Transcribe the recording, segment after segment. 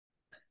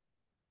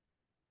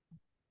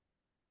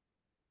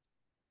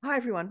Hi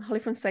everyone, Holly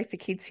from Safe for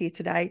Kids here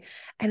today,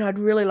 and I'd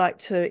really like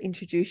to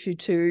introduce you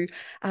to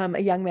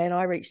a young man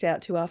I reached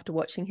out to after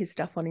watching his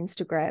stuff on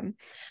Instagram.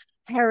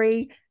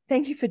 Harri,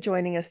 thank you for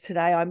joining us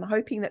today. I'm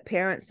hoping that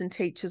parents and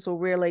teachers will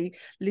really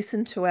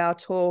listen to our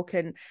talk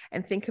and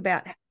think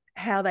about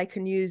how they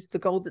can use the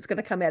gold that's going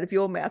to come out of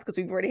your mouth, because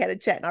we've already had a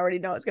chat and I already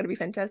know it's going to be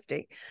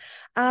fantastic.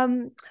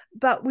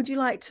 But would you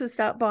like to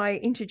start by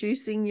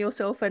introducing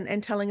yourself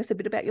and telling us a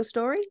bit about your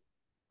story?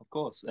 Of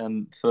course.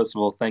 And first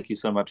of all, thank you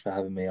so much for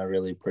having me. I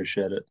really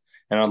appreciate it.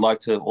 And I'd like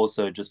to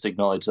also just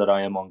acknowledge that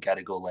I am on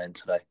Gadigal land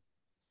today.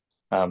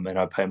 And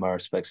I pay my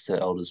respects to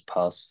elders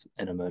past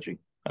and emerging,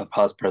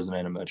 past, present,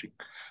 and emerging.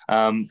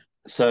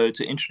 So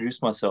to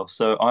introduce myself,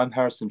 so I'm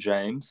Harrison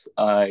James.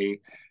 I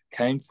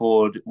came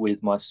forward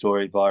with my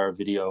story via a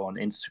video on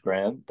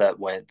Instagram that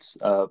went,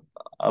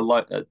 I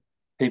like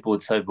people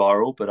would say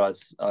viral, but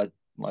I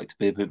like to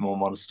be a bit more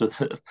modest with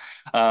it.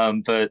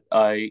 But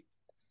I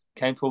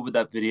came forward with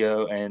that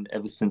video, and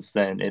ever since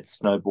then, it's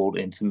snowballed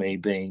into me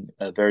being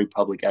a very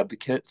public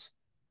advocate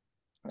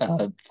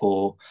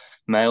for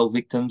male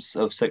victims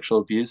of sexual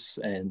abuse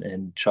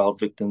and child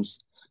victims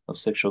of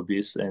sexual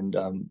abuse. And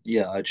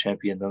yeah, I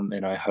champion them,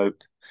 and I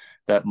hope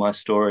that my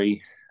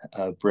story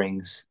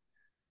brings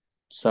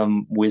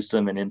some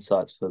wisdom and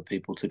insights for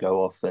people to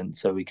go off, and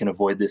so we can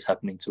avoid this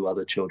happening to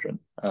other children.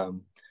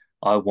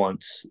 I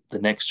want the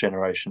next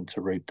generation to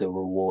reap the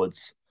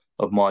rewards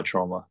of my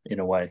trauma in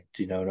a way.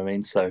 Do you know what I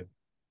mean? So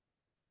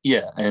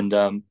yeah, and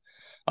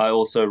I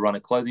also run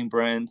a clothing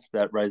brand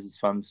that raises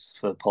funds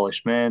for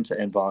Polished Man to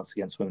end violence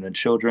against women and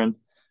children.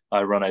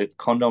 I run a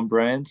condom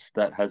brand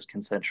that has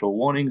consensual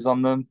warnings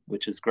on them,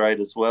 which is great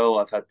as well.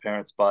 I've had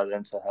parents buy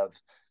them to have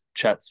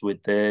chats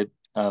with their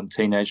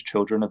teenage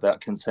children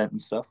about consent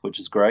and stuff, which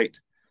is great.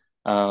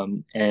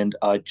 And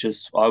I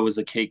was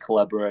a key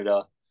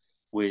collaborator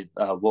with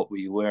What Were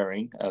You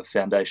Wearing, a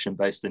foundation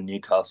based in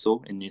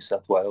Newcastle in New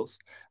South Wales,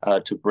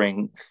 to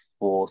bring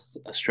forth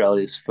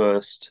Australia's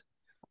first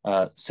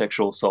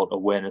sexual assault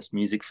awareness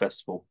music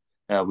festival.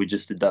 We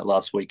just did that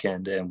last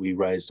weekend, and we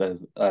raised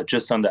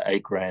just under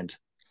 $8,000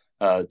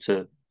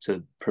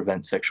 to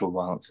prevent sexual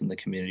violence in the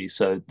community.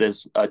 So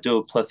I do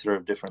a plethora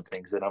of different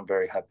things, and I'm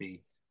very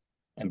happy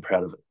and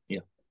proud of it. Yeah.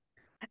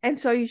 And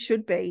so you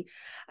should be,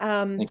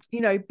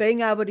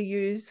 being able to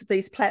use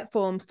these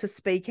platforms to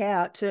speak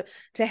out,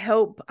 to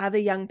help other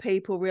young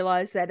people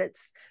realize that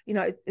it's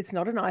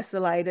not an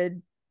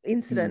isolated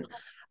incident.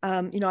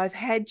 I've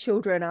had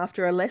children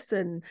after a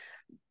lesson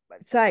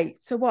say,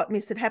 so what,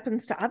 miss, it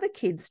happens to other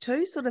kids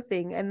too, sort of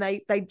thing. And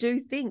they do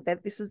think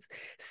that this is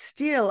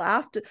still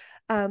after,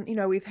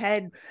 we've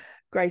had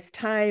Grace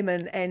Tame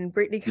and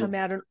Brittany Yeah. come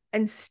out,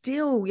 and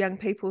still young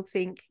people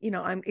think,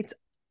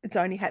 it's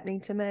only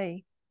happening to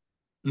me.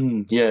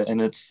 Yeah,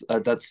 and it's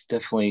that's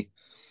definitely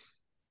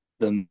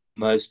the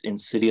most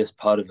insidious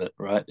part of it,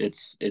 right?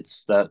 It's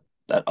that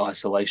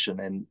isolation,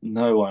 and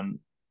no one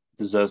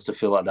deserves to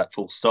feel like that.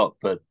 Full stop.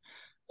 But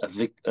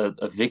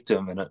a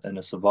victim and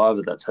a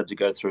survivor that's had to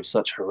go through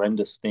such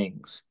horrendous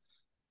things,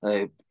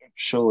 they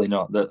surely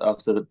not that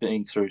after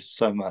being through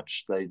so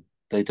much,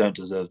 they don't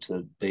deserve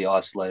to be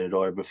isolated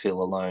or ever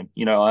feel alone.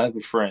 I have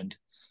a friend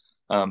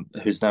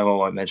whose name I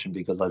won't mention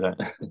because I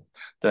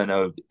don't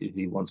know if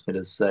he wants me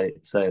to say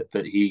it,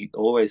 but he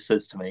always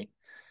says to me,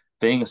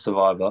 being a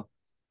survivor,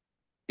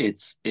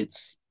 it's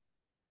it's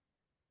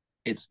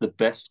it's the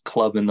best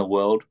club in the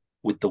world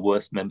with the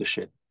worst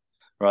membership,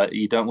 right?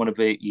 You don't want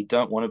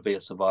to be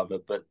a survivor,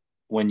 but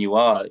when you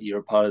are, you're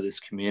a part of this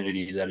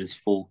community that is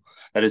full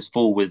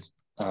with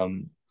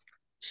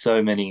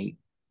so many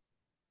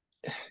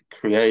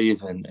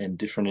creative and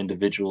different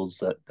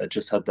individuals that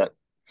just have that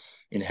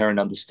inherent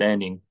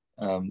understanding.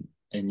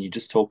 And you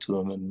just talk to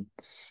them, and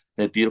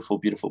they're beautiful,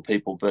 beautiful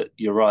people. But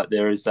you're right,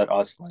 there is that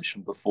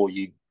isolation before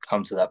you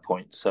come to that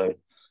point. So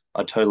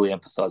I totally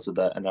empathize with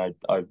that, and I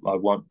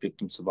want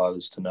victim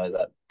survivors to know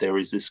that there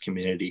is this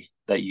community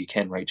that you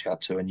can reach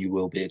out to, and you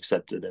will be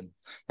accepted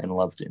and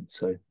loved in.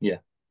 So yeah.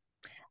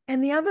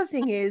 And the other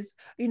thing is,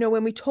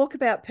 when we talk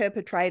about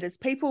perpetrators,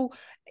 people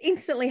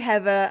instantly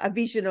have a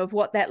vision of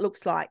what that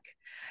looks like.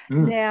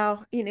 Mm,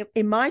 Now,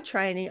 in my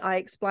training, I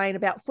explain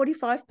about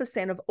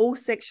 45% of all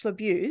sexual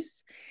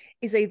abuse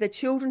is either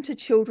children to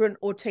children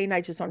or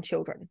teenagers on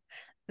children.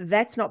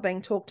 That's not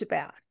being talked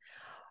about.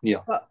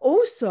 yeah, But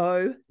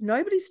also,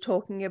 nobody's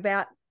talking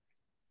about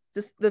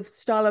the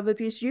style of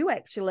abuse you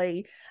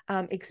actually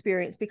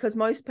experience, because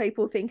most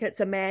people think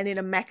it's a man in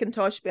a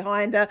Macintosh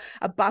behind a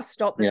bus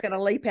stop that's yeah, going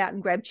to leap out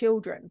and grab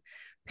children.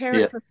 yeah.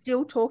 Parents are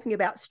still talking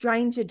about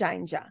stranger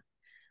danger.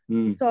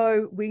 Mm,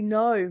 So we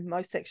know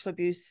most sexual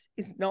abuse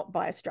is not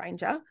by a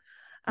stranger.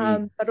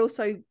 mm. But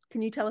also,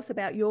 can you tell us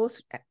about your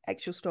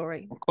actual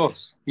story? Of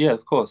course. Yeah,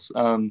 of course.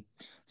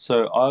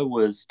 So I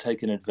was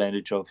taken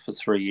advantage of for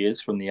 3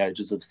 years from the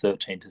ages of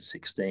 13 to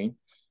 16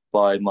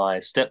 by my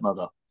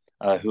stepmother,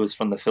 who was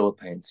from the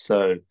Philippines.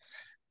 So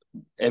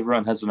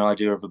everyone has an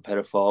idea of a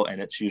pedophile,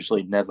 and it's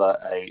usually never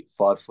a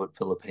 5 foot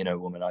Filipino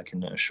woman. I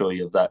can assure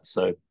you of that.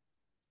 So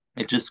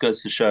it just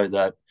goes to show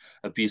that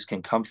abuse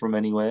can come from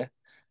anywhere.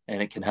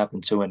 and it can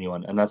happen to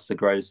anyone. And that's the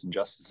greatest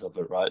injustice of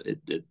it, right?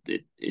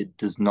 It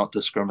does not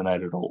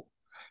discriminate at all.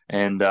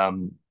 And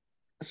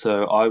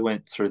so I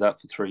went through that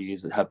for 3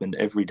 years. It happened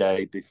every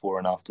day before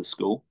and after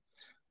school.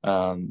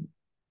 Um,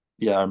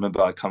 yeah, I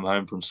remember I'd come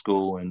home from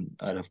school and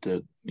I'd have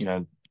to,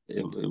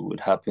 it would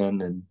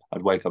happen, and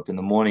I'd wake up in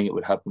the morning, it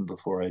would happen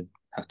before I'd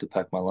have to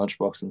pack my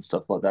lunchbox and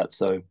stuff like that.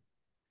 So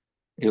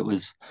it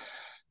was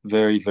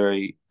very,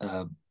 very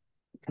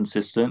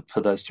consistent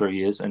for those 3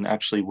 years. And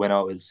actually, when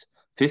I was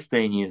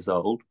 15 years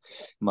old,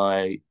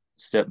 my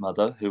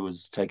stepmother, who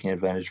was taking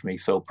advantage of me,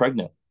 fell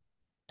pregnant.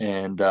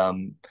 And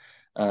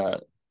uh,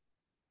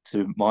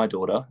 to my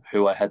daughter,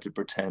 who I had to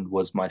pretend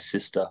was my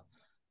sister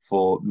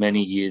for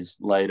many years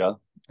later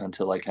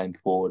until I came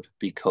forward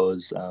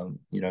because, I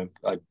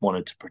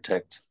wanted to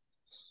protect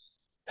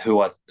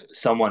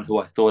someone who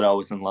I thought I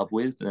was in love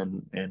with,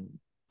 and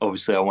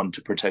obviously I wanted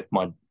to protect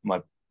my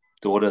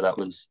daughter that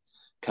was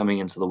coming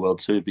into the world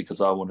too,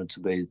 because I wanted to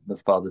be the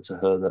father to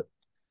her that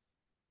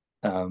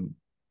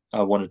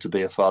I wanted to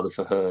be a father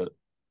for her.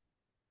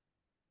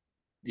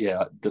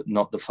 Yeah,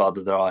 not the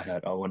father that I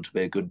had. I wanted to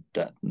be a good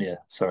dad. Yeah,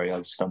 sorry,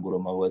 I stumbled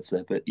on my words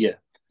there, but yeah.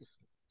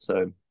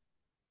 So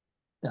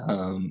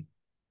um,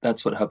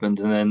 that's what happened,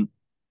 and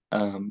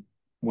then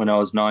when I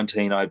was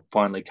 19, I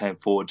finally came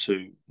forward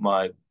to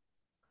my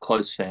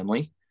close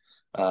family,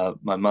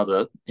 my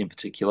mother in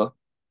particular,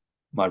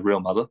 my real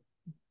mother.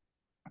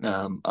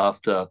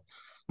 After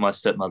my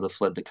stepmother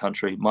fled the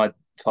country, my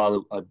father,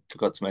 I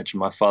forgot to mention,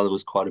 my father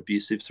was quite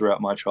abusive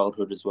throughout my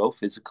childhood as well,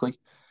 physically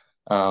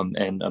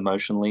and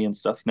emotionally and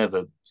stuff,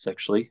 never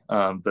sexually.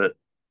 But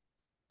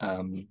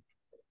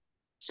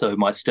so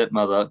my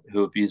stepmother,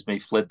 who abused me,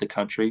 fled the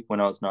country when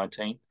I was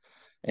 19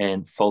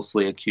 and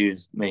falsely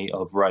accused me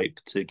of rape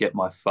to get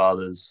my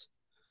father's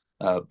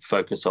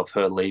focus off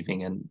her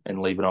leaving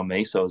and leave it on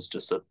me. So it was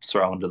just a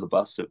throw under the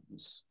bus. It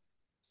was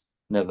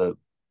never,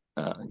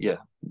 yeah,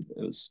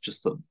 it was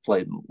just a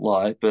blatant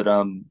lie. But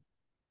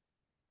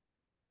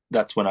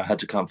that's when I had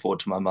to come forward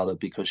to my mother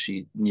because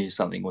she knew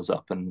something was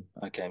up, and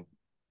I came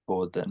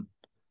forward then.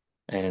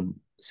 And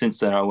since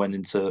then, I went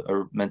into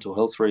a mental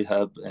health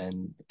rehab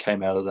and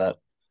came out of that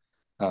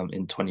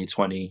in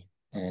 2020.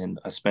 And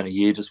I spent a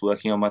year just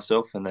working on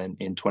myself. And then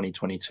in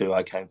 2022,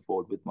 I came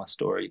forward with my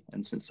story.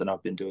 And since then,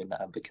 I've been doing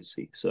the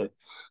advocacy. So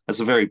that's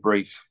a very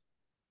brief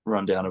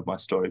rundown of my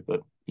story.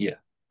 But yeah,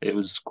 it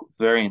was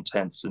very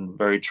intense and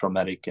very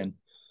traumatic. And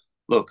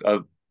look,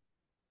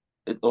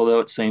 although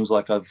it seems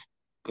like I've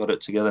got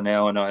it together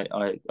now, and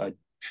I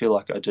feel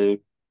like I do,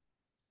 it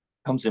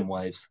comes in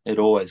waves. It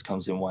always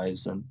comes in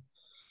waves. And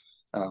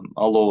I'll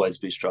always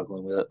be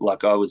struggling with it.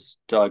 Like, I was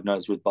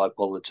diagnosed with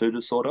bipolar 2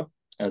 disorder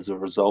as a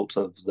result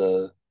of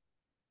the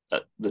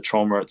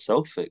trauma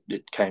itself.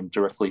 It came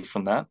directly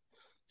from that.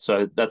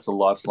 So that's a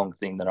lifelong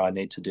thing that I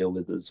need to deal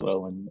with as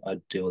well, and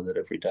I deal with it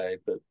every day.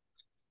 But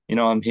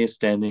I'm here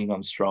standing,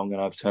 I'm strong,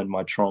 and I've turned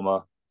my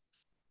trauma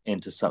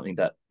into something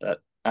that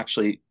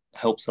actually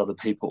helps other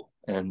people.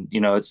 And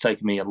it's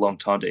taken me a long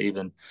time to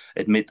even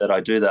admit that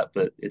I do that,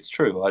 but it's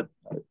true.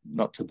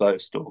 Not to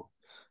boast or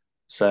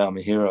say I'm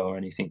a hero or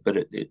anything, but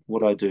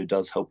what I do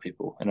does help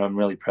people, and I'm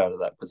really proud of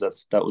that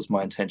because that was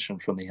my intention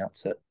from the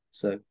outset.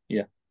 So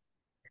yeah.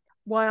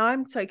 Why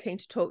I'm so keen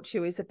to talk to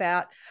you is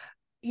about,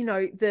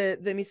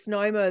 the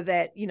misnomer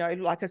that,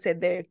 like I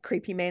said, they're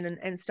creepy men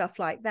and stuff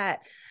like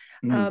that.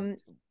 Mm.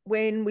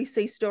 When we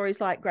see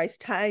stories like Grace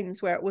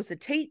Tames, where it was a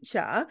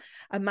teacher,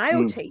 a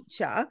male Mm.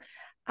 teacher,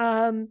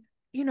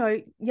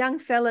 young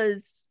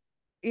fellas,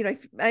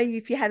 maybe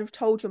if you had have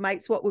told your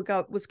mates what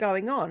was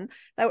going on,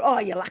 they were, oh,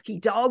 you lucky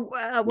dog,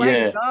 wow, way to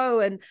Yeah, go.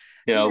 And,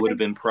 yeah, I would have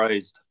been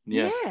praised.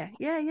 Yeah.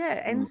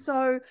 yeah. And Mm.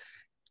 so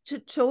to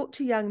talk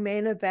to young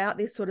men about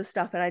this sort of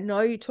stuff, and I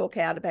know you talk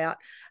out about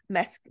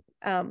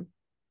um,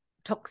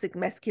 toxic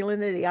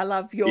masculinity. I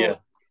love Yeah,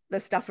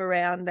 the stuff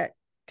around that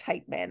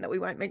tape man that we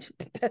won't mention.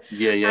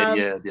 yeah, yeah, um,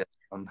 yeah, yeah.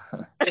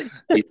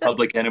 He's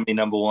public enemy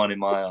number one in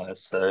my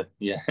eyes. So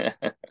yeah.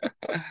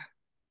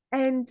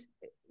 and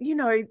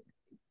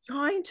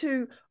trying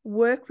to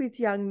work with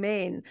young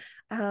men.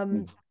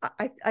 Mm.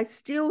 I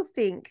still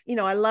think,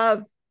 I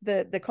love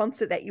the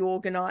concert that you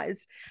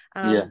organized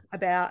Yeah,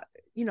 about,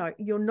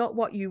 you're not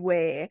what you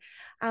wear.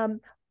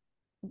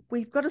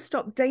 We've got to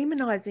stop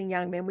demonizing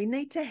young men. We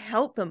need to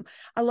help them.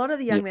 A lot of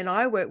the yeah, young men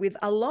I work with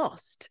are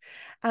lost.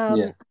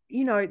 yeah.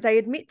 They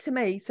admit to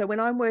me. So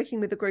when I'm working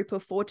with a group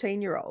of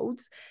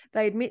 14-year-olds,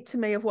 they admit to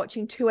me of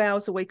watching 2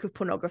 hours a week of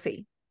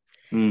pornography.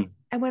 Mm.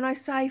 And when I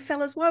say,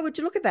 fellas, why would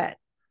you look at that?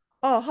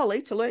 Oh,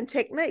 Holly, to learn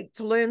technique,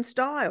 to learn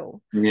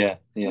style. Yeah,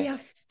 We yeah, are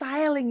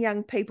failing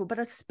young people, but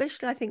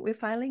especially I think we're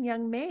failing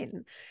young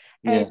men.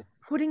 And yeah,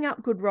 putting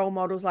up good role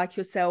models like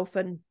yourself,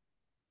 and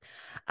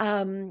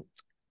um,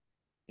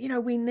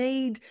 we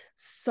need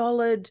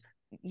solid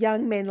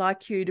young men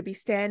like you to be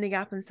standing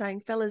up and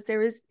saying, fellas,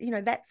 there is,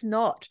 that's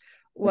not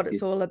what thank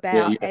it's you. all Yeah,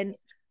 about. yeah, And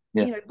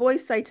yeah,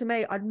 boys say to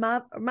me, I'd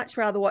much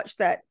rather watch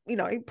that,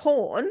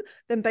 porn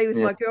than be with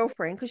yeah, my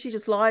girlfriend because she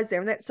just lies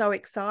there, and that's so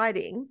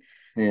exciting.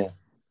 yeah,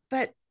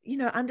 But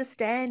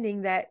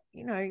understanding that,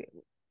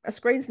 a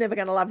screen's never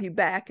going to love you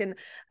back. And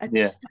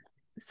Yeah.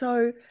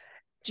 so,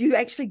 do you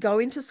actually go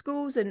into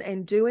schools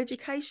and do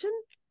education?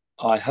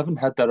 I haven't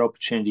had that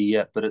opportunity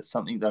yet, but it's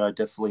something that I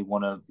definitely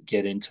want to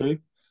get into.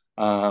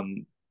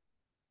 Um,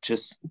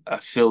 just I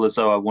feel as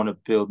though I want to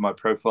build my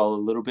profile a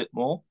little bit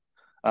more.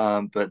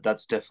 But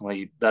that's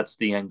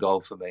the end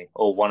goal for me,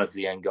 or one of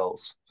the end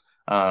goals,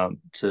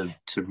 to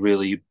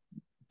really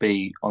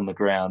be on the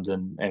ground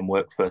and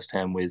work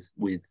firsthand with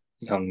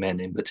young men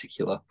in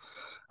particular.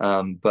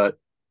 But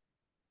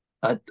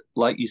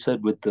like you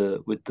said with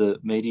the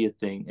media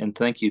thing, and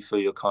thank you for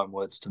your kind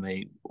words to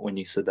me when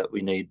you said that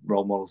we need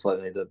role models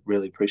like me. That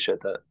really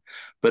appreciate that.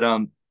 But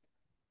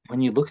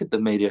when you look at the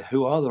media,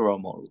 who are the role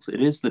models?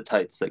 It is the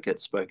Tates that get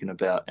spoken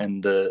about,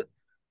 and the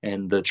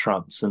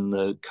Trumps and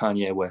the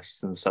Kanye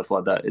Wests and stuff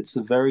like that. It's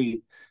a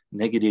very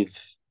negative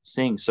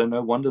thing. So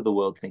no wonder the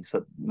world thinks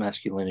that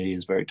masculinity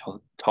is very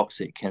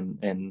toxic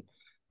and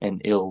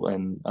ill.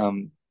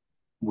 And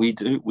we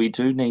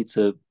do need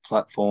to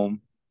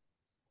platform,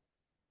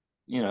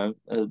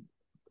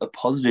 a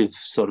positive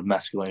sort of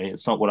masculinity.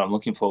 It's not what I'm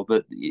looking for,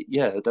 but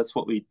yeah, that's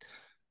what we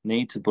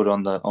need to put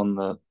on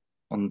the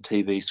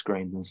TV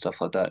screens and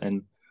stuff like that.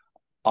 And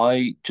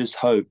I just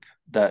hope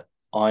that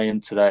I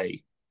am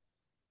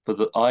for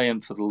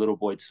the little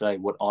boy today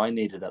what I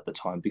needed at the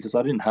time, because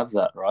I didn't have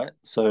that, right?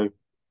 So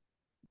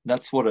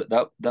that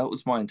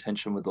was my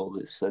intention with all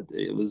this. That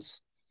it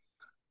was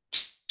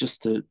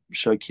just to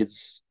show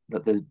kids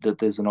that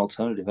there's an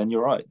alternative. And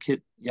you're right,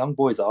 young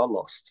boys are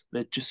lost.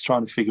 They're just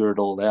trying to figure it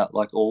all out,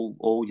 like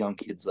all young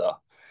kids are.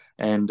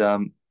 And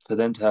for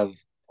them to have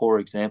poor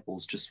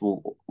examples just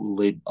will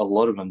lead a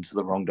lot of them to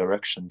the wrong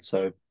direction.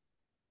 So,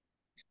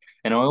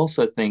 and I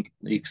also think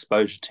the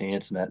exposure to the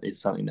internet is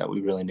something that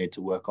we really need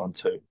to work on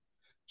too.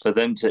 For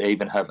them to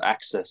even have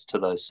access to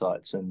those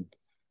sites, and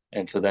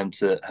for them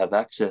to have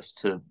access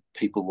to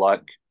people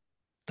like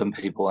the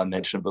people I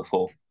mentioned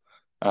before.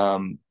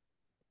 Um,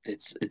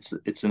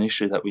 it's an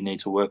issue that we need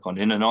to work on.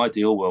 In an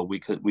ideal world,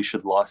 we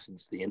should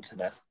license the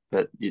internet,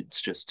 but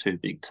it's just too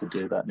big to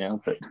do that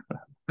now.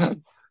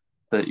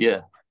 But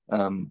yeah,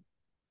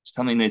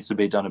 something needs to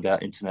be done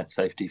about internet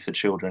safety for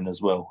children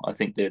as well. I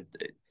think they're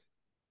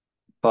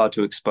far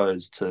too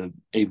exposed to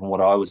even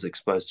what I was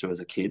exposed to as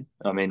a kid.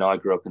 I mean, I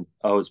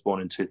was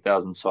born in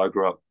 2000, so I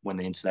grew up when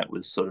the internet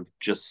was sort of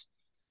just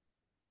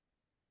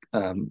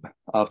um,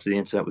 after the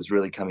internet was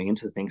really coming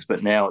into things.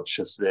 But now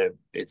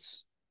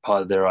it's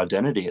part of their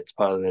identity, it's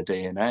part of their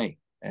DNA,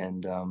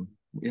 and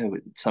yeah,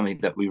 it's something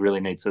that we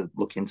really need to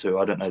look into.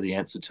 I don't know the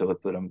answer to it,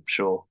 but I'm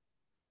sure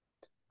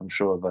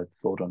if I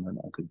thought on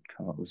it, I could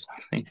come up with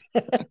something.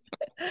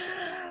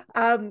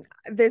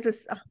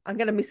 There's I'm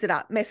going to mess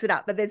it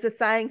up, but there's a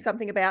saying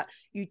something about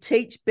you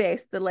teach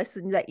best the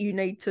lesson that you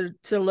need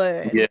to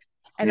learn. Yeah,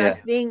 And I yeah,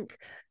 think,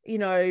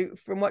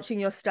 from watching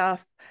your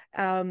stuff,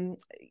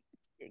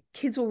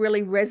 kids will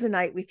really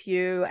resonate with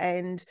you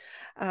and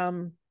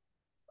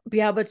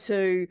be able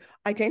to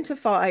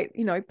identify,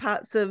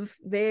 parts of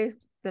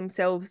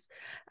themselves,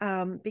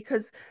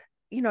 because,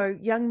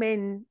 young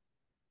men,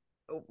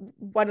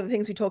 one of the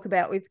things we talk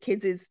about with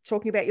kids is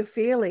talking about your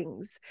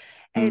feelings.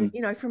 And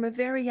mm, from a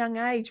very young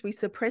age we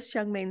suppress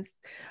young men's,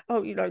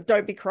 oh,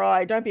 don't be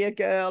cry, don't be a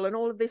girl, and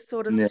all of this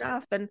sort of yeah,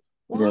 stuff. And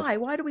yeah,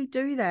 why do we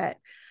do that?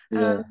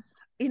 um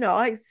yeah,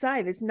 I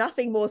say there's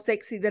nothing more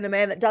sexy than a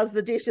man that does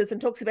the dishes and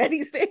talks about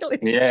his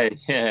feelings. yeah,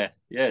 yeah,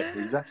 yeah.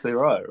 Exactly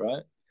right,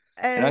 right.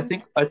 And I And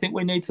think I think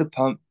we need to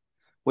pump.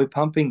 We're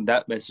pumping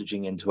that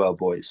messaging into our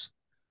boys.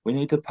 We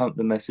need to pump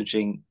the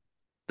messaging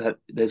that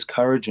there's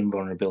courage in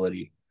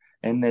vulnerability,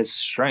 and there's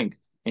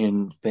strength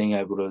in being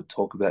able to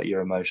talk about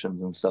your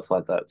emotions and stuff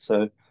like that.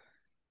 So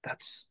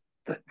that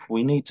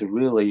we need to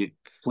really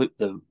flip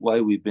the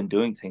way we've been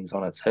doing things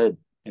on its head,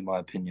 in my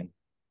opinion.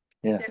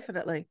 Yeah.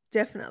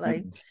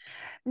 definitely. Mm.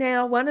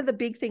 Now, one of the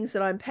big things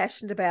that I'm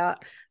passionate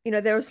about,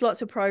 there's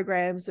lots of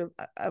programs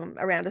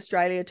around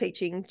Australia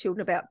teaching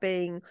children about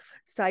being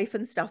safe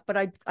and stuff, but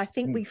I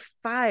think Mm. we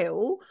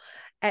fail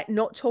at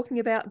not talking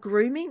about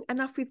grooming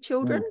enough with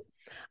children. Mm.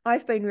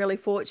 I've been really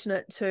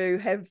fortunate to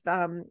have,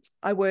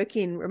 I work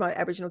in remote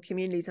Aboriginal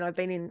communities and I've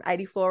been in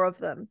 84 of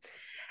them.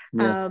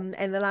 Yeah.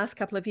 And the last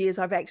couple of years,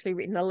 I've actually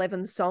written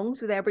 11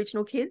 songs with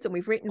Aboriginal kids, and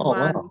we've written Oh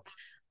one. wow.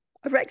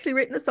 I've actually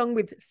written a song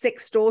with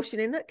sextortion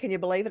in it. Can you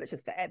believe it? It's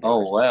just Oh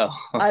fabulous.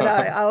 I know.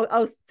 wow.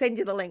 I'll send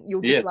you the link.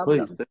 You'll Yeah, just love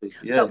please, them. please.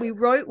 But Yeah. we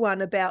wrote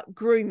one about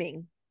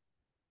grooming.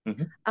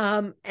 Hmm.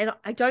 And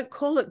I don't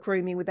call it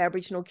grooming with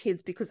Aboriginal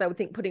kids because they would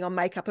think putting on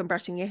makeup and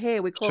brushing your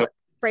hair. We call Sure. it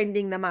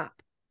friending them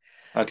up.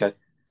 Okay.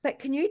 But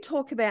can you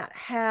talk about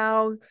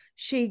how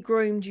she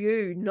groomed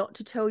you not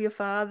to tell your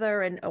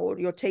father or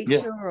your Yeah.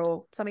 teacher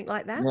or something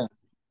like that? Yeah.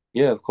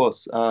 Yeah, of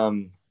course.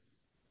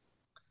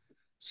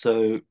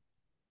 So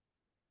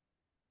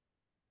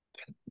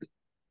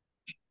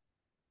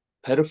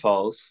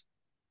pedophiles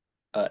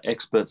are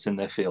experts in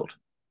their field.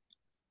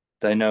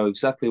 They know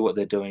exactly what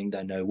they're doing,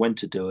 they know when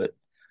to do it,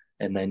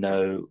 and they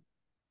know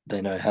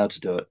how to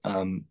do it.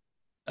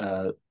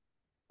 Uh,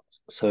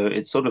 so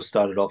it sort of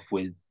started off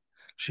with,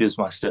 she was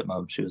my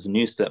stepmom. She was a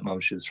new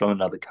stepmom. She was from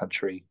another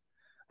country.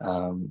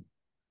 um,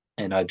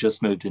 and I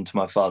just moved into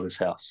my father's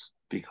house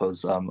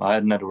because I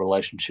hadn't had a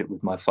relationship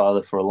with my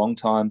father for a long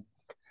time.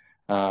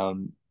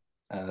 Um,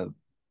 uh,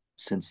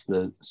 since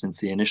the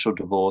initial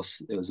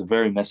divorce, it was a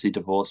very messy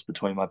divorce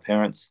between my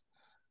parents.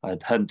 I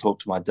hadn't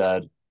talked to my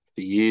dad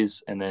for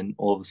years, and then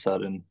all of a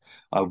sudden,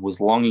 I was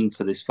longing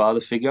for this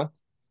father figure,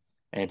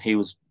 and he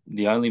was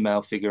the only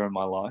male figure in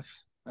my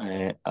life,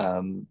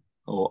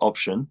 or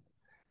option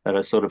that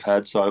I sort of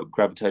had. So I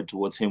gravitated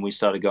towards him. We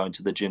started going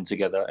to the gym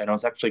together, and it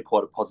was actually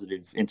quite a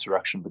positive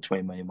interaction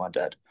between me and my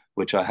dad,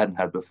 which I hadn't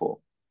had before.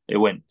 It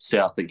went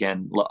south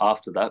again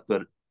after that,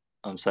 but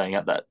I'm saying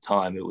at that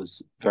time it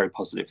was very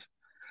positive.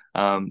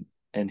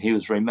 And he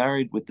was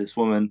remarried with this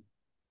woman,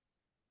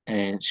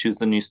 and she was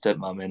the new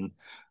stepmom. And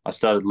I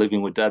started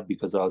living with dad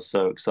because I was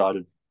so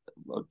excited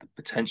about the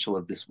potential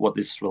of this, what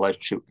this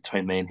relationship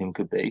between me and him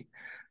could be.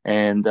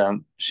 And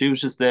she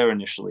was just there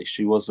initially.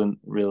 She wasn't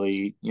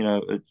really,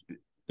 it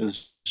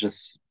was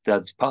just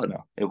dad's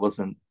partner. It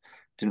wasn't,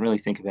 didn't really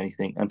think of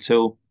anything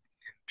until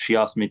she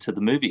asked me to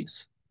the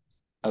movies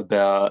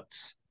about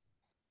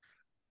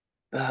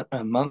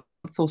a month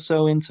or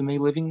so into me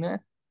living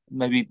there,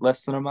 maybe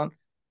less than a month.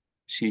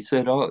 She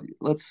said, "Oh,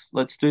 let's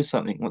do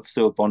something. Let's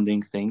do a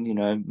bonding thing.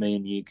 Me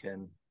and you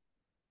can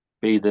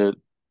be the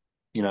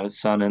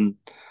son and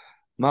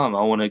mum.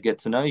 I want to get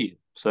to know you."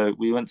 So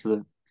we went to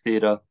the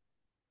theater,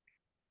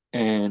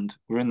 and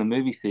we're in the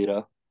movie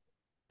theater,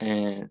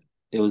 and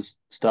it was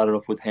started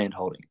off with hand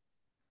holding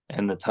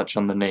and the touch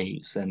on the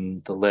knees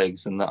and the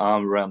legs and the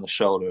arm around the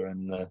shoulder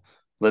and the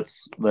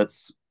let's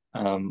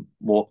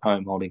walk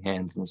home holding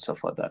hands and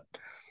stuff like that.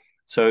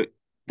 So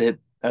they're,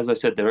 as I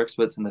said, they're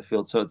experts in the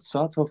field. So it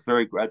starts off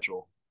very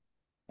gradual,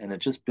 and it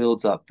just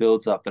builds up,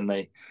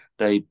 and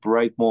they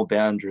break more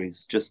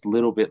boundaries just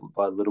little bit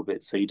by little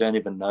bit, so you don't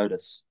even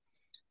notice.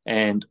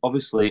 And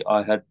obviously,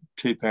 I had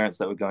two parents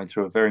that were going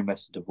through a very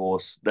messy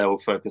divorce. They were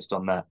focused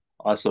on that.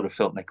 I sort of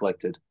felt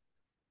neglected.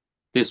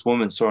 This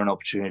woman saw an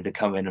opportunity to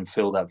come in and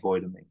fill that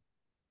void in me,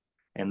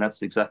 and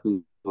that's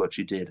exactly what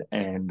she did.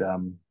 And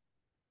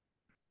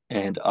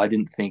I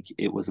didn't think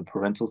it was a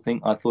parental thing.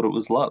 I thought it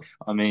was love.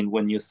 I mean,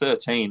 when you're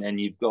 13 and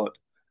you've got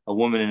a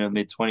woman in her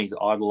mid 20s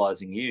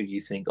idolizing you,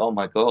 you think, "Oh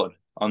my God,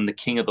 I'm the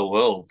king of the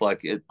world." Like,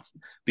 it's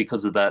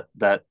because of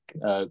that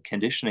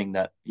conditioning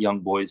that young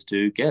boys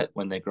do get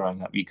when they're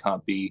growing up. You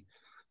can't be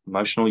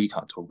emotional. You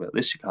can't talk about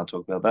this. You can't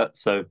talk about that.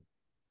 So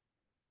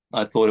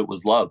I thought it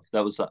was love.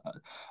 That was the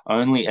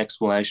only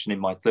explanation in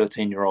my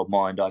 13-year-old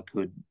mind I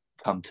could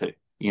come to,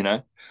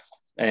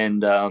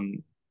 and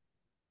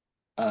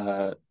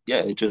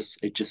yeah, it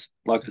just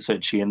like I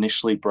said, she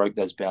initially broke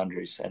those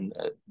boundaries, and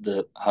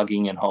the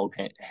hugging and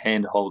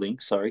hand holding,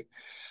 sorry,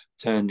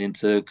 turned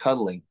into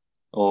cuddling,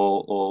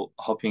 or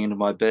hopping into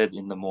my bed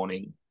in the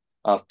morning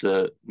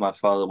after my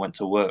father went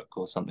to work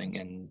or something,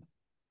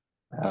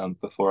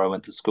 and before I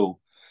went to school.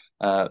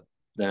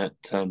 Then it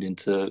turned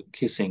into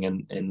kissing,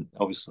 and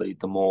obviously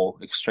the more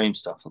extreme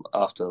stuff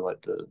after,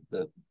 like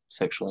the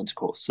sexual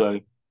intercourse. So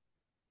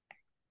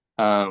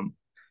um,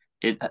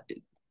 it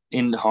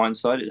in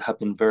hindsight, it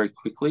happened very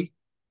quickly,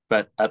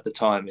 but at the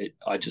time,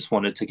 I just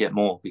wanted to get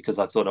more because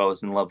I thought I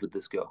was in love with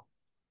this girl,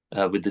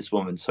 with this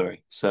woman.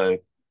 Sorry. So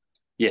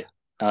yeah,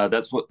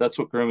 that's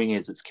what grooming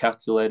is. It's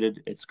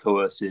calculated, it's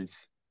coercive,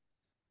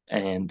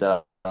 and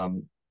that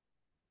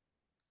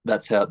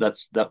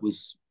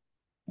was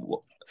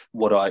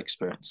what I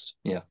experienced.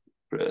 Yeah,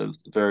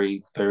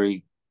 very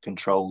very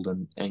controlled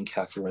and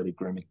calculated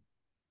grooming.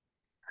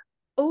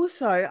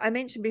 Also, I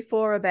mentioned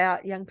before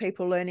about young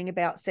people learning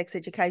about sex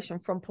education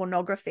from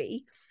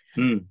pornography.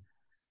 Mm,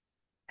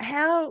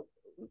 How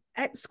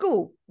at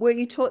school were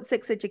you taught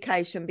sex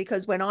education?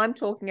 Because when I'm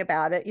talking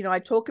about it, I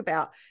talk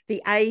about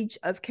the age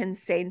of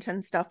consent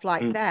and stuff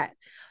like mm. that.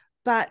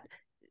 But,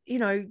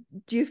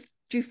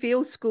 do you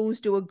feel schools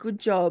do a good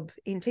job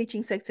in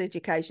teaching sex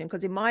education?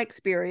 Because in my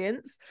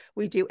experience,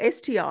 we do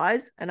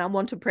STIs and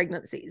unwanted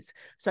pregnancies.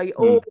 So you're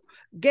all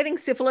Mm. getting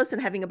syphilis and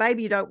having a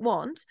baby you don't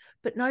want,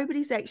 but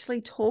nobody's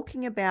actually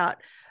talking about,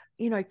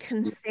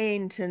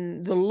 consent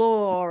and the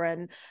law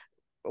and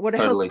what a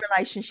healthy Totally.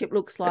 relationship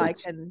looks like.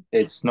 It's And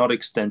it's not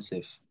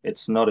extensive.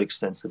 It's not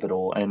extensive at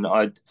all. And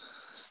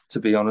to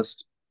be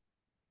honest,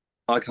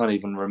 I can't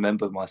even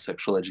remember my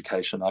sexual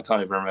education. I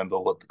can't even remember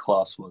what the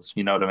class was.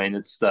 You know what I mean?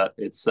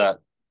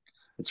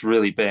 It's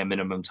really bare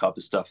minimum type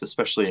of stuff,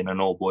 especially in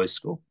an all boys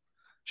school.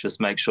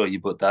 Just make sure you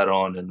put that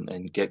on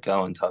and get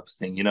going type of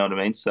thing. You know what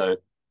I mean? So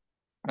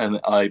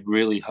I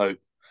really hope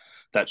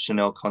that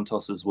Chanel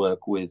Contos's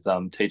work with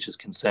teachers'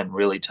 consent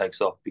really takes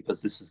off,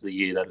 because this is the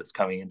year that it's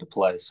coming into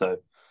play. So,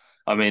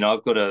 I mean,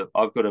 I've got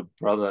a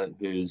brother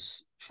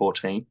who's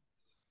 14.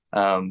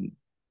 Um,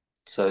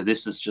 so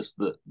this is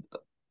just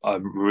I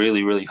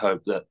really really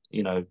hope that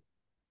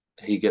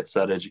he gets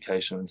that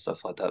education and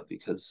stuff like that,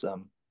 because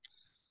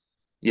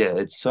yeah,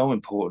 it's so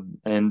important.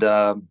 And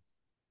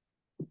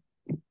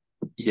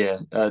yeah,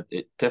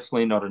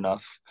 definitely not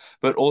enough.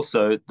 But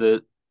also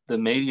the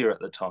media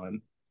at the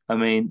time. I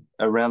mean,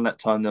 around that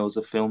time there was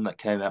a film that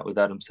came out with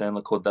Adam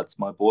Sandler called "That's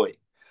My Boy,"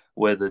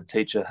 where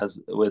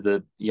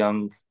the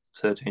young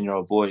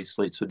 13-year-old boy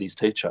sleeps with his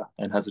teacher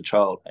and has a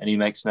child, and he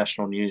makes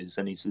national news,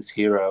 and he's this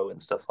hero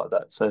and stuff like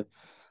that. So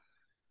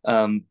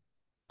um,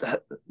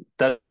 that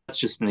that's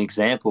just an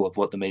example of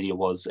what the media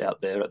was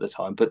out there at the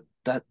time. But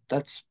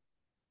that's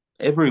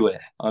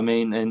everywhere. I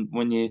mean, and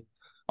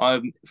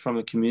I'm from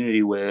a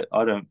community where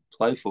I don't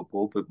play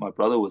football, but my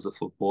brother was a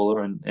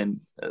footballer,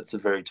 and it's a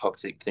very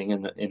toxic thing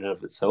in and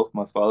of itself.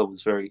 My father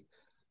was very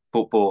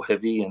football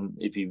heavy, and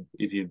if you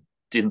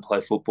didn't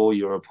play football,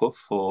 you're a puff,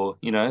 or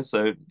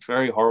so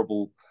very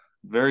horrible,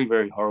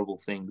 very horrible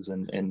things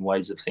and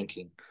ways of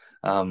thinking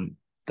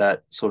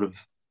that sort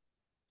of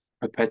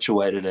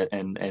perpetuated it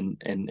and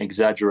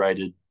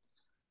exaggerated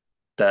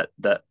that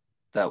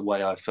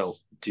way I felt.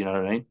 Do you know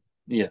what I mean?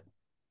 Yeah.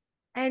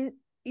 And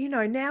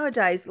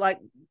nowadays, like,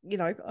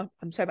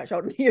 I'm so much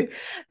older than you,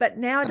 but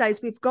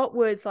nowadays we've got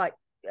words like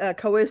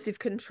coercive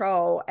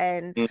control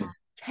and Mm,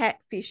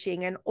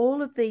 catfishing and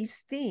all of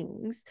these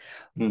things,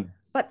 mm.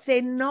 but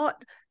they're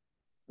not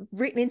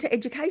written into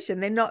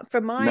education. They're not,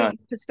 from No, my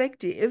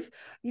perspective,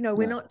 we're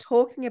no. not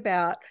talking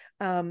about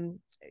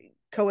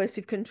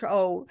coercive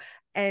control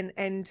and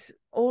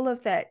all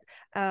of that.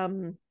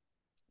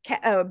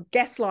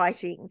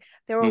 Gaslighting.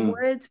 There are Mm,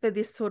 words for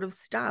this sort of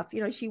stuff.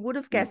 She would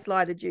have mm.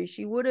 gaslighted you.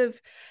 She would have,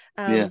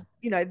 Yeah.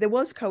 there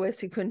was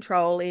coercive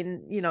control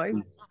in,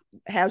 Mm.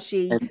 how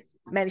she And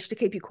managed to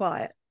keep you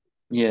quiet.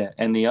 yeah,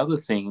 and the other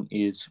thing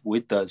is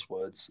with those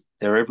words,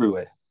 they're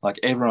everywhere. Like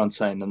everyone's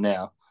saying them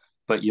now,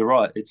 but you're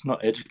right, it's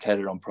not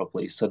educated on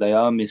properly, so they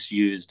are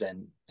misused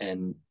and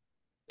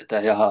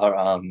they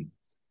are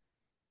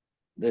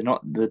they're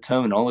not, the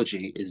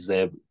terminology is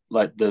there,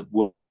 like the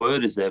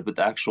word is there, but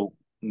the actual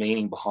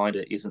meaning behind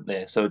it isn't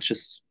there. So it's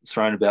just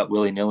thrown about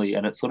willy-nilly,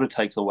 and it sort of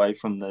takes away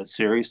from the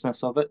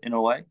seriousness of it in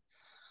a way.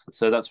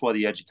 So that's why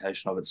the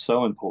education of it's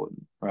so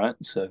important, right?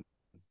 So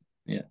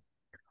yeah.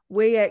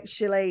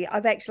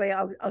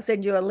 I'll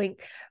send you a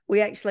link.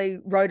 We actually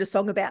wrote a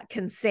song about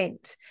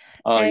consent.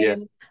 Oh yeah.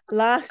 And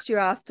last year,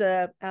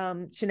 after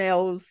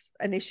Chanel's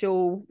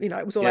initial,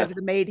 it was all Yeah. over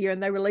the media,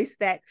 and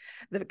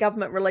the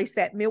government released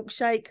that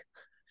milkshake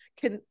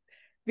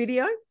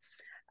video.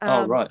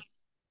 Oh Um, right.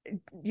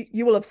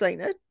 you will have seen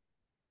it.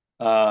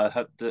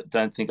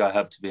 Don't think I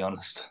have, to be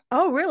honest.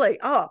 Oh, really?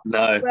 Oh,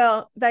 No.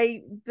 well,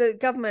 the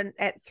government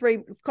at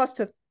cost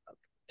of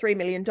 $3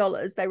 million,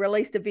 they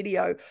released a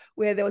video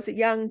where there was a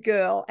young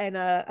girl and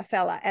a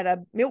fella at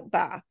a milk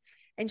bar,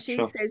 and she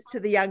Sure. says to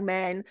the young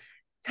man,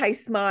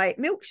 "Taste my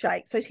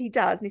milkshake." So he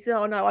does, and he says,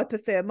 "Oh no, I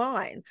prefer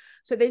mine."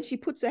 So then she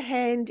puts her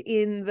hand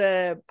in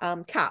the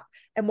cup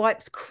and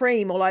wipes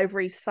cream all over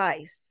his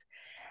face.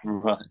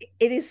 Right.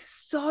 It is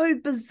so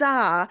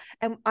bizarre,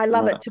 and I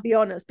love it, Right. to be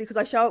honest, because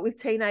I show it with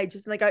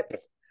teenagers and they go,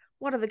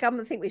 "What do the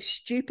government think we're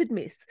stupid,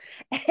 miss?"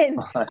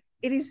 And Right.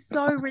 it is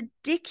so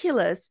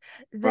ridiculous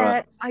Right.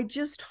 that I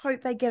just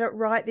hope they get it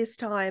right this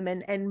time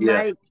and Yeah.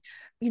 make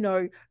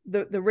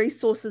the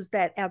resources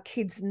that our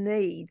kids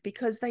need,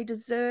 because they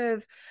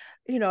deserve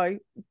you know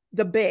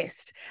the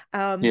best.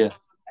 um Yeah.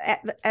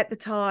 at the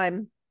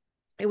time,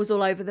 it was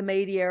all over the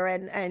media,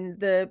 and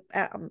the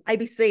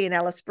ABC in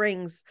Alice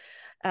Springs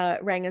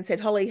rang and said,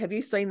 "Holly, have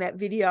you seen that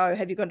video?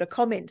 Have you got a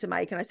comment to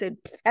make?" And I said,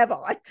 "Have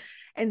I?"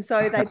 And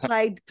so they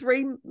played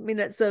 3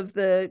 minutes of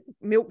the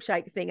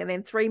milkshake thing and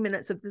then 3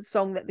 minutes of the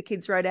song that the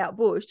kids wrote out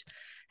bush,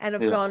 and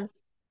have Yeah. gone,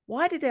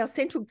 "Why did our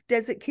Central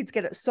Desert kids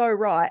get it so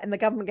right and the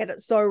government get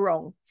it so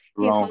wrong?"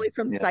 Here's Wrong. Holly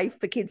from Yeah. Safe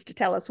for Kids to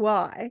tell us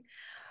why.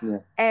 Yeah.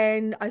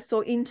 And I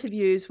saw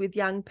interviews with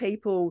young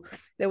people.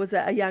 There was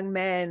a young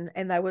man,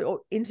 and they were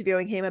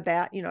interviewing him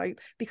about,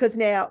 because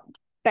now,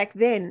 back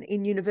then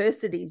in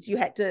universities, you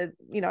had to,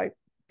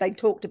 they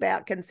talked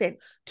about consent.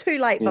 Too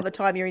late by Yeah. the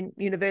time you're in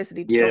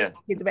university to talk Yeah.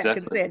 to kids about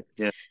Exactly. consent.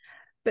 Yeah.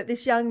 But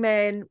this young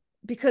man,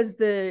 because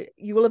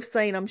you will have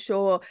seen, I'm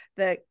sure,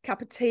 the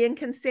cup of tea and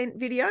consent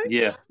video.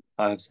 Yeah.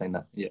 I have seen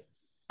that. Yeah.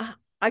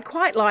 I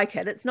quite like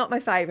it. It's not my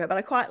favorite, but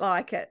I quite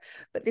like it.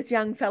 But this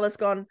young fella's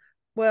gone,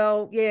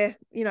 "Well, yeah,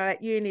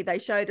 at uni they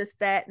showed us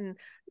that, and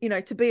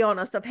to be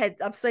honest,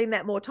 I've seen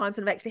that more times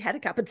than I've actually had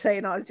a cup of tea,"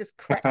 and I was just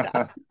cracked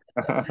up.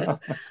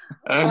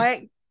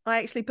 I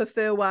actually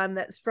prefer one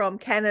that's from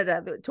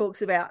Canada that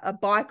talks about a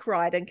bike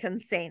ride and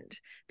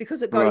consent,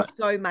 because it Right. goes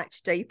so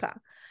much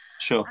deeper.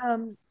 Sure.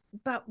 Um,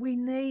 but we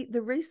need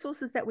the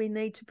resources that we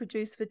need to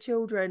produce for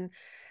children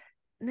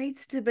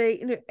needs to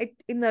be,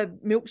 in the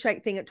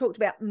milkshake thing, it talked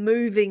about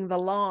moving the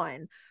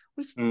line,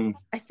 which Mm.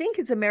 I think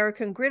is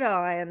American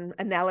gridiron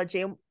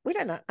analogy. And we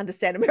don't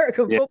understand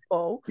American Yeah.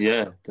 football,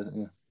 Yeah.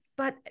 Yeah.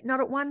 but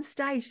not at one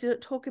stage did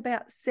it talk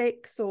about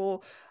sex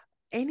or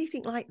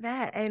anything like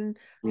that. And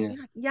Yeah.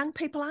 young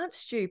people aren't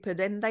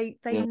stupid, and they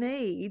Yeah.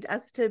 need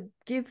us to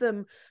give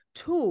them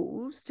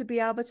tools to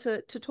be able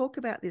to talk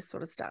about this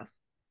sort of stuff.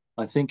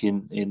 I think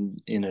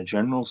in a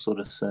general sort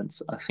of sense,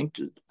 I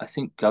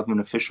think government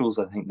officials,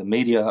 I think the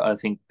media, I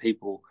think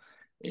people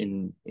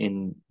in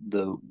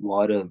the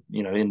wider,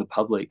 in the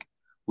public,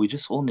 we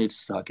just all need to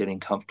start getting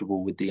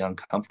comfortable with the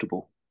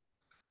uncomfortable.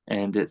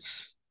 And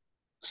it's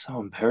so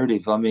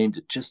imperative. I mean,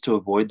 just to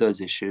avoid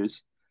those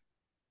issues,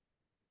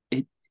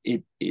 it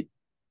it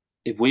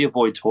if we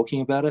avoid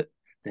talking about it,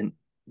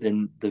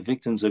 then the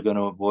victims are going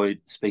to avoid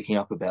speaking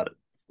up about it.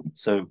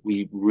 So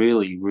we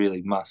really,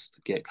 really must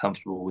get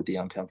comfortable with the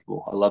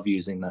uncomfortable. I love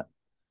using that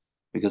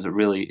because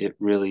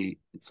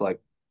it's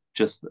like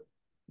just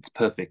it's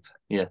perfect.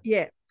 Yeah.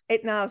 Yeah,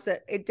 it nails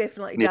it. It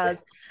definitely Yeah.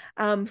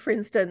 does. For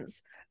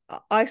instance,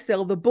 I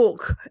sell the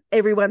book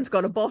Everyone's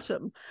Got a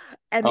Bottom,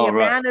 and Oh,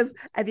 right.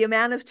 the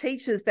amount of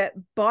teachers that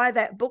buy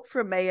that book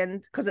from me,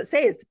 and because it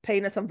says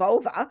penis and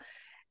vulva,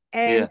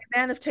 and Yeah. the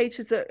amount of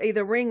teachers that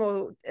either ring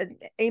or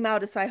email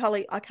to say,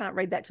 Holly, I can't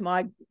read that to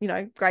my,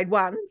 grade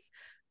ones.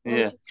 Well, if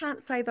Yeah. you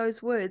can't say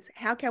those words,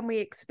 how can we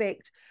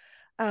expect,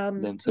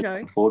 Them to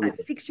come forward a with it.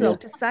 Yeah.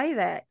 6-year-old to say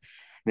that?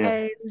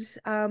 Yeah.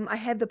 And I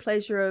had the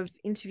pleasure of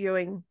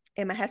interviewing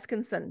Emma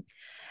Hackinson.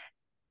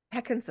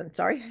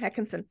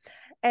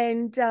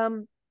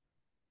 And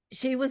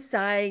she was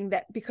saying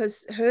that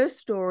because her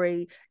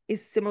story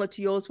is similar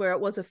to yours, where it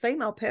was a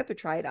female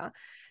perpetrator.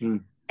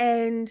 Mm.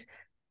 And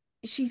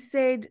she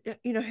said,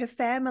 her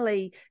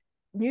family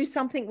knew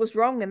something was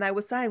wrong and they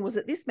were saying, was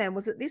it this man?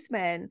 Was it this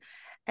man?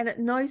 And at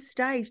no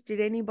stage did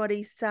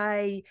anybody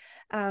say,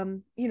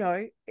 and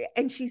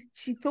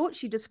she thought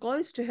she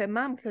disclosed to her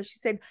mum because she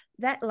said,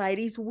 that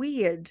lady's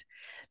weird,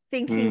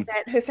 thinking Mm.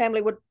 that her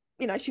family would,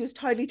 she was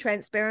totally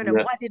transparent. And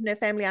Yeah. why didn't her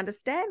family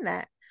understand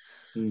that?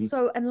 Mm.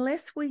 So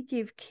unless we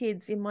give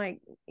kids, my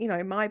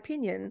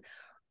opinion,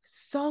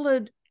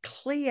 solid,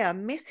 clear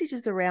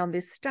messages around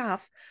this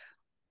stuff,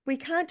 we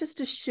can't just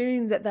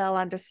assume that they'll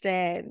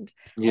understand.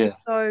 And Yeah.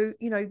 so,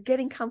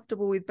 getting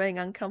comfortable with being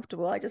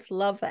uncomfortable, I just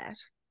love that.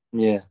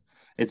 Yeah.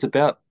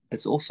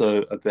 It's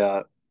also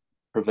about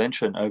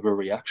prevention over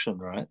reaction,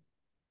 right?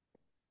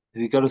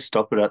 You got to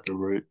stop it at the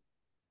root.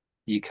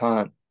 You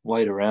can't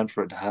wait around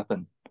for it to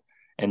happen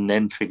and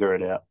then figure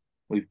it out.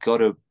 We've got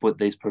to put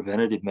these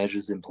preventative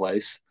measures in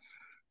place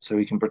so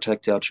we can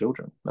protect our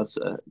children.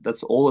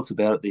 That's all it's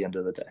about at the end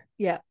of the day.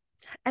 Yeah.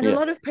 And a Yeah.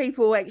 lot of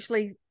people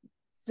actually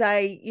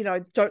say,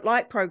 don't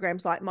like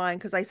programs like mine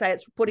because they say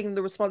it's putting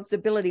the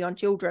responsibility on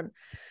children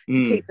to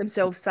Mm, keep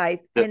themselves safe.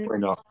 And definitely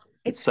not.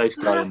 It's it's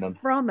far safeguarding them.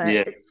 from it.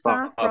 Yeah, It's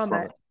far, far far from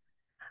from it.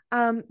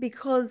 it.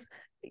 Because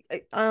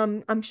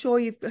I'm sure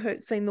you've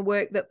seen the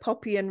work that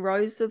Poppy and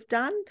Rose have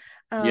done.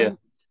 Yeah,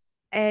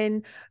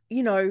 And,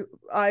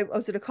 I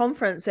was at a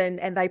conference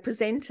and they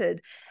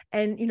presented,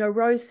 and,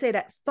 Rose said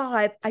at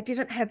 5, I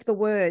didn't have the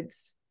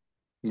words.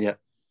 yeah.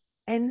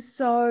 And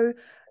so,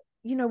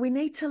 we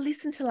need to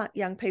listen to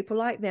young people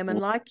like them and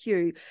like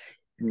you.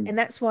 Mm, And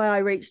that's why I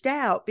reached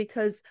out,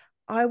 because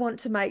I want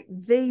to make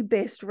the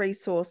best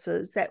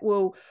resources that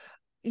will,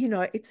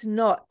 it's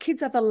not,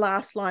 kids are the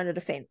last line of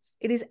defense.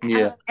 It is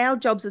yeah, our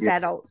jobs as yeah,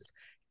 adults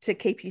to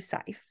keep you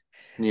safe,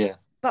 yeah,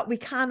 but we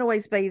can't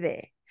always be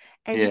there.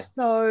 And yeah.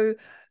 so,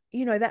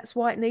 that's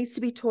why it needs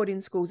to be taught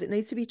in schools. It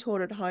needs to be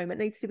taught at home. It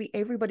needs to be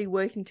everybody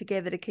working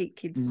together to keep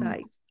kids Mm,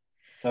 safe.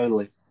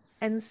 totally.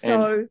 And And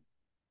so,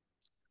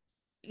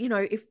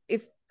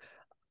 if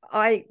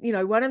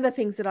one of the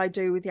things that I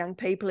do with young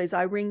people is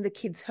I ring the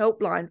kids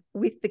helpline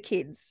with the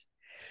kids,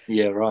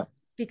 yeah, right.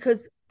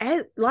 because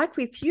like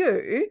with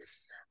you,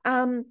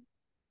 um,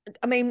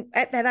 I mean,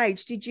 at that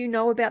age, did you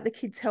know about the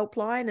kids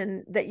helpline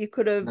and that you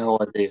could have? No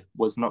idea.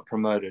 Was not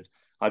promoted.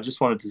 I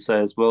just wanted to say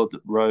as well that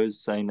Rose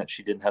saying that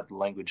she didn't have the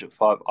language at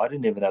 5. I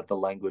didn't even have the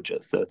language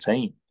at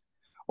 13,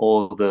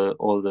 or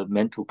the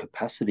mental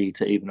capacity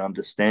to even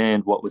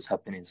understand what was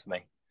happening to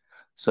me.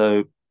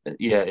 So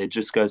yeah, it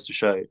just goes to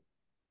show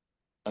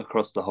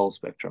across the whole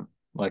spectrum.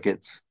 Like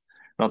it's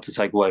not to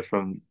take away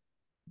from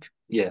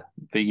yeah,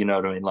 but you know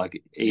what I mean.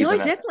 Like No,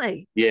 even at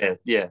definitely. yeah,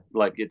 yeah,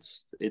 like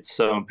it's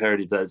so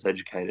imperative that it's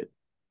educated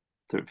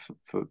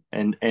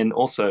and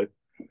also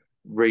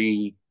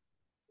re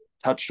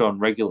touched on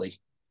regularly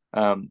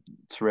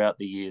throughout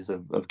the years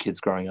of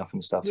kids growing up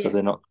and stuff. So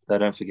Yes. they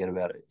don't forget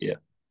about it. Yeah,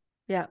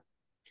 Yeah.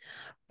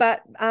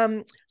 But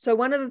so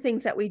one of the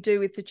things that we do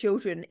with the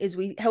children is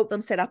we help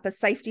them set up a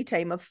safety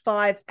team of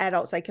 5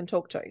 adults they can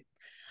talk to.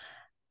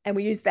 And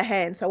we use the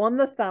hand. So on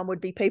the thumb would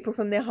be people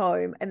from their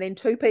home, and then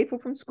 2 people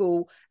from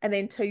school, and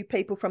then 2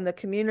 people from the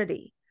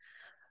community.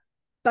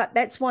 But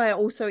that's why I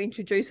also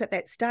introduce at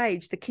that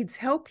stage the kids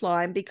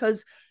helpline,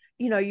 because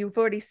you've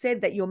already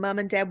said that your mum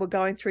and dad were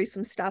going through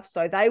some stuff,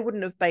 so they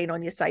wouldn't have been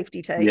on your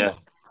safety team. yeah,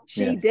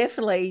 She yeah,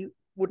 definitely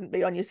wouldn't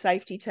be on your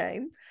safety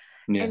team.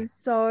 yeah. And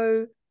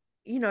so,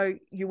 you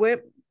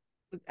weren't,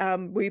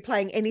 were you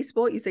playing any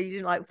sport? You said you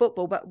didn't like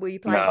football, but were you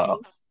playing No,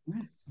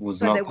 any?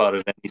 was So not there part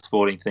of any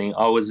sporting thing.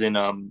 I was in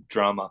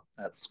drama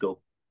at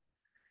school.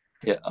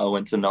 Yeah, I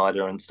went to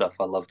NIDA and stuff.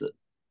 I loved it.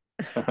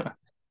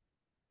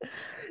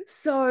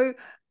 so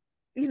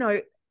you know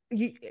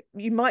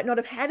you might not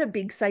have had a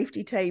big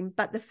safety team,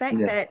 but the fact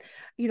Yeah, that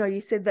you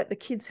said that the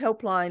kids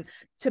helpline,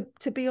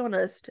 to be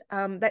honest,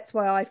 that's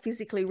why I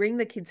physically ring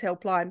the kids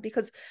helpline,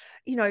 because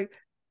you know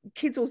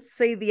kids will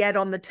see the ad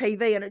on the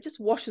TV and it just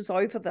washes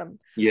over them.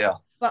 yeah,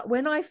 But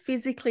when I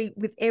physically,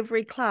 with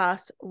every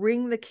class,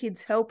 ring the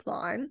kids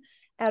helpline,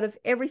 out of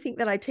everything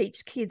that I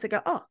teach kids, I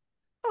go, oh,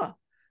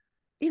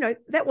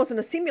 that wasn't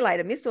a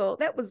simulator, miss, or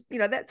that was,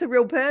 that's a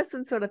real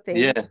person, sort of thing.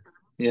 yeah,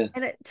 Yeah.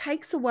 And it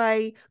takes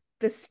away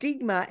the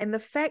stigma and the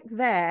fact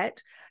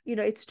that,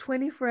 it's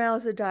 24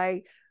 hours a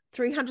day,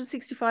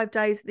 365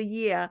 days of the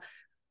year.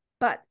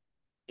 But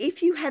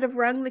if you had have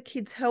rung the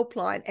kids'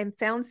 helpline and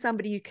found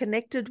somebody you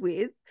connected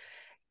with,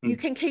 you Mm.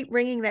 can keep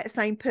ringing that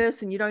same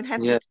person. You don't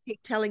have to Yeah.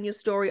 keep telling your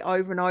story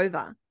over and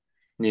over.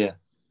 Yeah.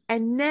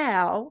 And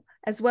now,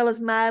 as well as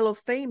male or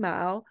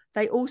female,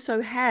 they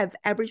also have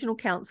Aboriginal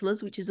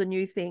counsellors, which is a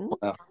new thing.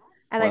 Wow.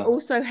 And they Wow.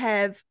 also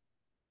have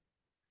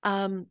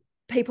um,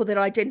 people that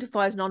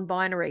identify as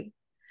non-binary.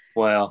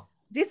 Wow.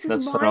 This is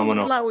That's mind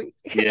phenomenal. blowing,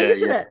 Yeah.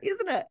 isn't Yeah. it?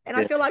 Isn't it? And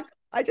I Yeah. feel like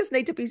I just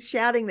need to be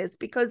shouting this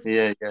because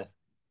Yeah. Yeah.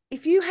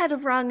 if you had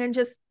have rung and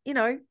just,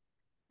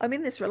 I'm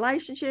in this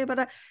relationship,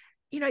 but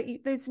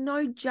there's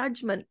no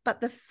judgment. But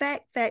the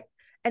fact that,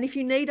 and if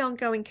you need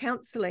ongoing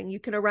counselling, you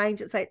can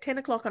arrange it, say at 10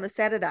 o'clock on a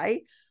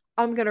Saturday,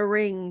 I'm going to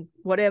ring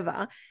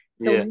whatever.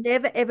 Yeah. There'll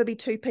never, ever be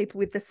two people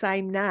with the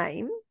same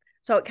name.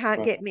 So it can't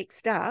Right. get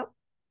mixed up.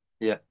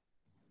 Yeah.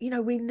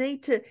 We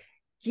need to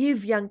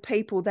give young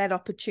people that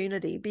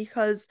opportunity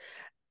because,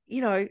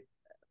 you know,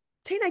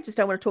 teenagers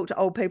don't want to talk to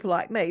old people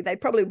like me. They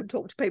probably would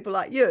talk to people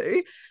like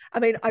you. I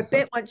mean, I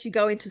bet once you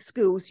go into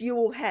schools, you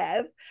will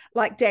have,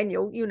 like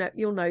Daniel,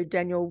 you'll know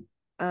Daniel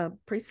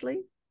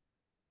Priestley.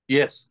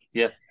 Yes.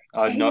 Yeah.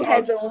 I know. He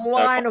has a No.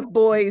 line of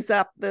boys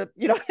up the.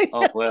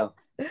 Oh wow.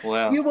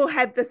 Wow. You will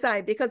have the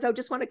same because they'll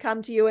just want to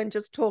come to you and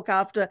just talk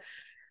after.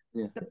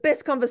 Yeah. The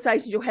best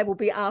conversations you'll have will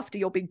be after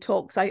your big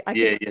talks. I can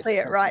Yeah. just see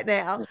it Yeah. right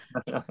now.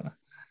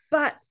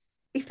 But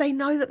if they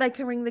know that they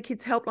can ring the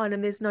kids helpline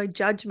and there's no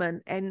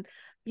judgment, and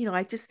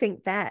I just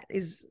think that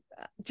is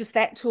just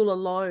that tool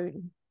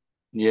alone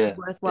is Yeah. It's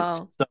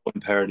worthwhile. so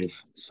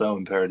imperative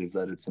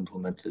that it's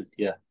implemented.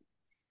 Yeah.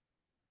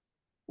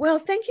 Well,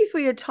 thank you for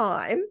your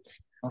time.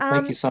 Well, thank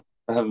Um, you so much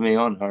for having me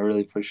on. I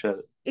really appreciate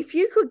it. if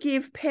you could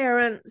give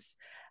parents,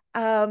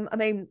 I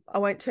mean, I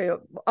won't tell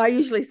you, I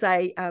usually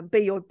say be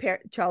your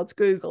child's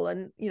Google,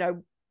 and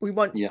we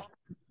want Yeah.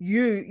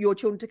 your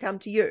children to come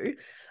to you.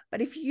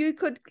 But if you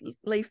could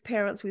leave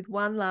parents with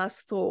one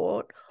last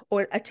thought,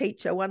 or a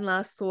teacher, one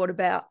last thought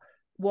about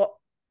what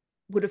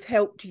would have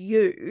helped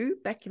you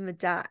back in the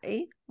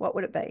day, what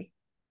would it be?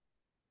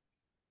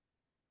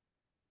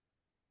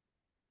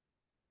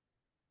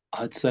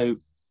 I'd say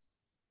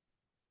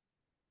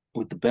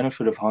with the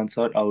benefit of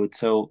hindsight, I would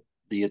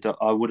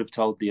have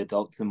told the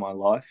adults in my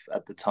life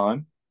at the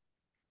time,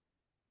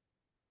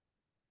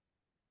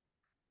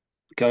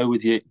 go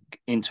with your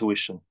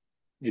intuition.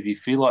 If you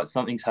feel like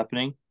something's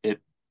happening, it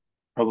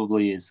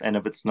probably is. And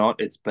if it's not,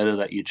 it's better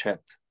that you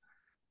checked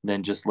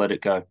than just let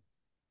it go.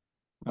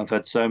 I've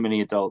had so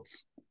many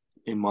adults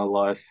in my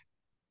life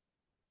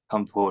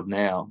come forward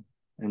now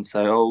and say,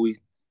 "Oh, we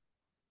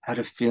had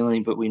a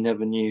feeling, but we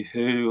never knew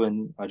who."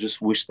 And I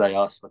just wish they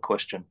asked the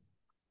question,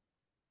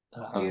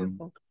 um,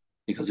 Beautiful.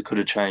 because it could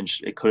have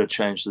changed. It could have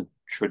changed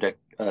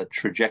the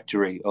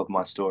trajectory of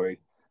my story,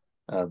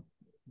 uh,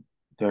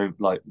 very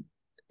like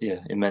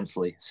yeah,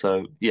 immensely.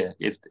 So yeah,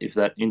 if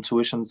that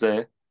intuition's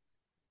there,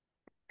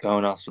 go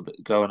and ask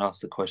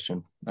the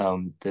question.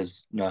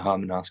 There's no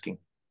harm in asking.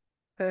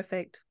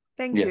 Perfect.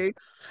 Thank Yeah, you.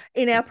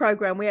 In our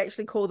program, we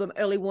actually call them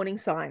early warning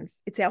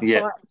signs. It's our yeah.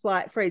 fight,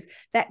 flight, freeze,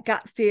 that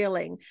gut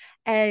feeling.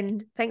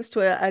 And thanks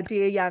to a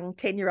dear young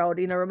 10-year-old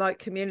in a remote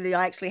community,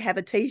 I actually have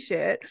a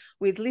t-shirt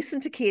with listen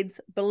to kids,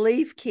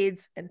 believe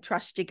kids, and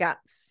trust your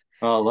guts.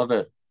 Oh, I love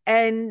it.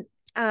 And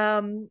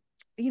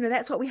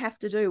that's what we have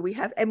to do.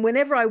 And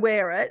whenever I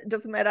wear it, it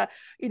doesn't matter,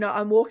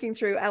 I'm walking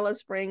through Alice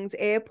Springs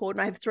Airport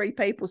and I have three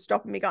people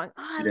stopping me going,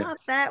 oh, I Yeah, love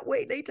that.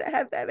 We need to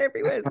have that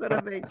everywhere, sort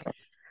of thing.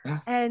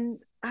 And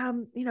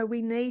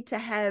we need to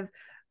have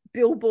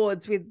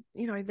billboards with,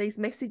 these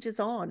messages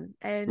on.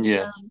 And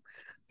yeah.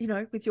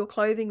 with your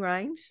clothing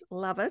range,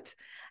 love it.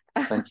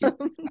 Thank you.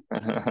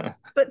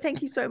 But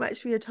thank you so much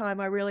for your time.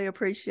 I really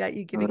appreciate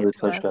you I giving really it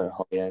to appreciate us. it,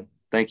 Holly Ann.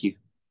 Thank you.